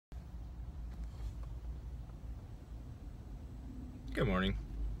Good morning.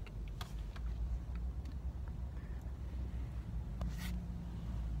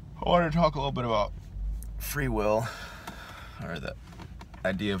 I wanted to talk a little bit about free will, or the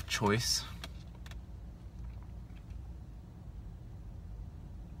idea of choice.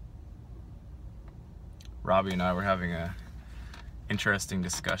 Robbie and I were having an interesting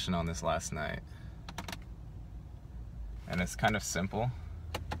discussion on this last night. And it's kind of simple.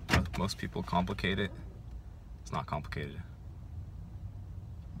 Most people complicate it. It's not complicated.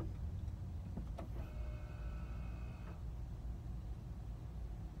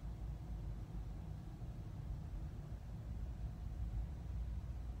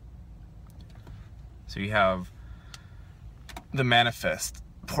 So you have the manifest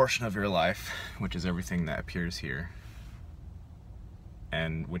portion of your life, which is everything that appears here,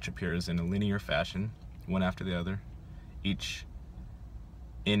 and which appears in a linear fashion, one after the other, each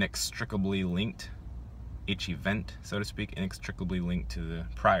inextricably linked, each event, so to speak, inextricably linked to the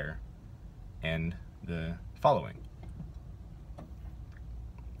prior and the following.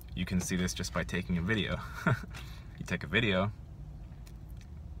 You can see this just by taking a video. You take a video,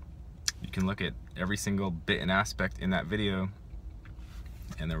 you can look at every single bit and aspect in that video,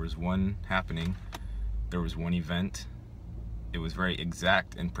 and there was one happening, there was one event, it was very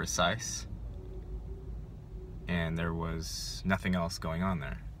exact and precise, and there was nothing else going on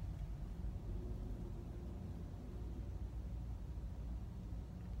there.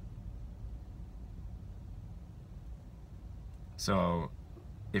 So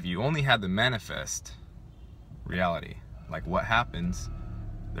if you only had the manifest reality, like what happens,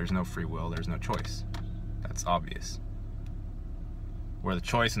 there's no free will, there's no choice. That's obvious. Where the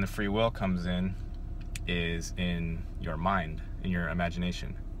choice and the free will comes in is in your mind, in your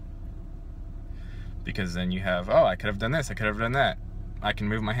imagination. Because then you have, oh, I could have done this, I could have done that. I can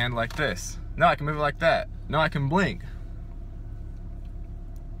move my hand like this. No, I can move it like that. No, I can blink.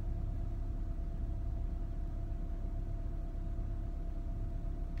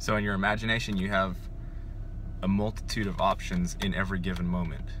 So in your imagination, you have a multitude of options in every given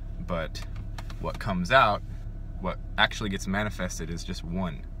moment, but what comes out, what actually gets manifested, is just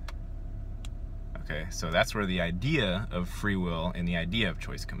one. Okay, so that's where the idea of free will and the idea of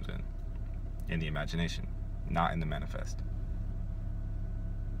choice comes in the imagination, not in the manifest.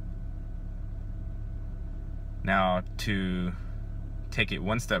 Now, to take it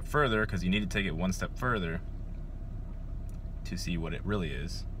one step further, because you need to take it one step further to see what it really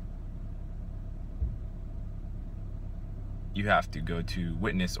is, you have to go to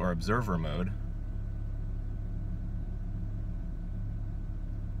witness or observer mode,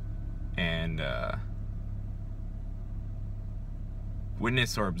 and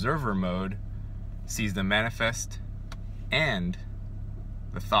witness or observer mode sees the manifest and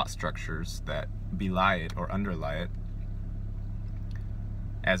the thought structures that belie it or underlie it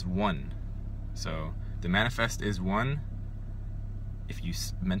as one. So the manifest is one if you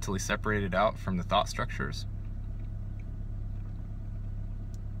mentally separate it out from the thought structures.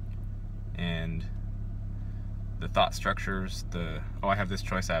 And the thought structures, oh, I have this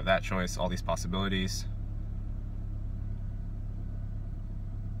choice, I have that choice, all these possibilities.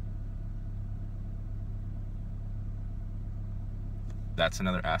 That's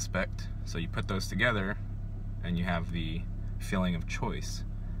another aspect. So you put those together and you have the feeling of choice.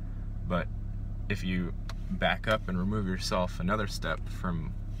 But if you back up and remove yourself another step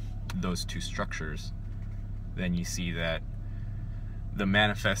from those two structures, then you see that the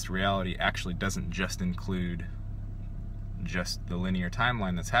manifest reality actually doesn't just include just the linear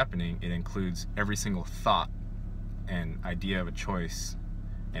timeline that's happening. It includes every single thought and idea of a choice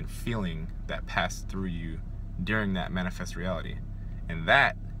and feeling that passed through you during that manifest reality. And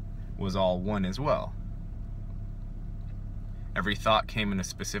that was all one as well. Every thought came in a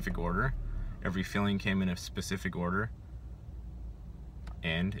specific order, every feeling came in a specific order,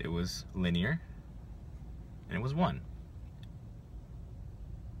 and it was linear, and it was one.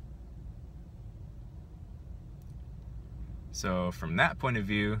 So from that point of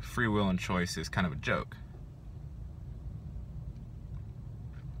view, free will and choice is kind of a joke.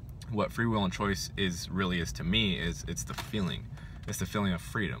 What free will and choice really is to me is it's the feeling. It's the feeling of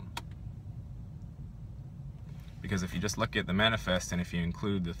freedom. Because if you just look at the manifest, and if you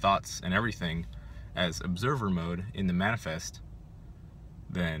include the thoughts and everything as observer mode in the manifest,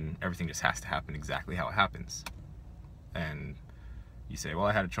 then everything just has to happen exactly how it happens. And you say, well,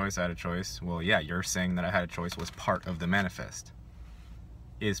 I had a choice, I had a choice. Well, yeah, you're saying that I had a choice was part of the manifest.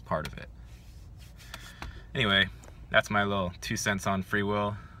 Is part of it. Anyway, that's my little 2 cents on free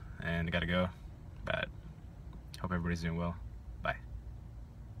will, and I gotta go. But hope everybody's doing well.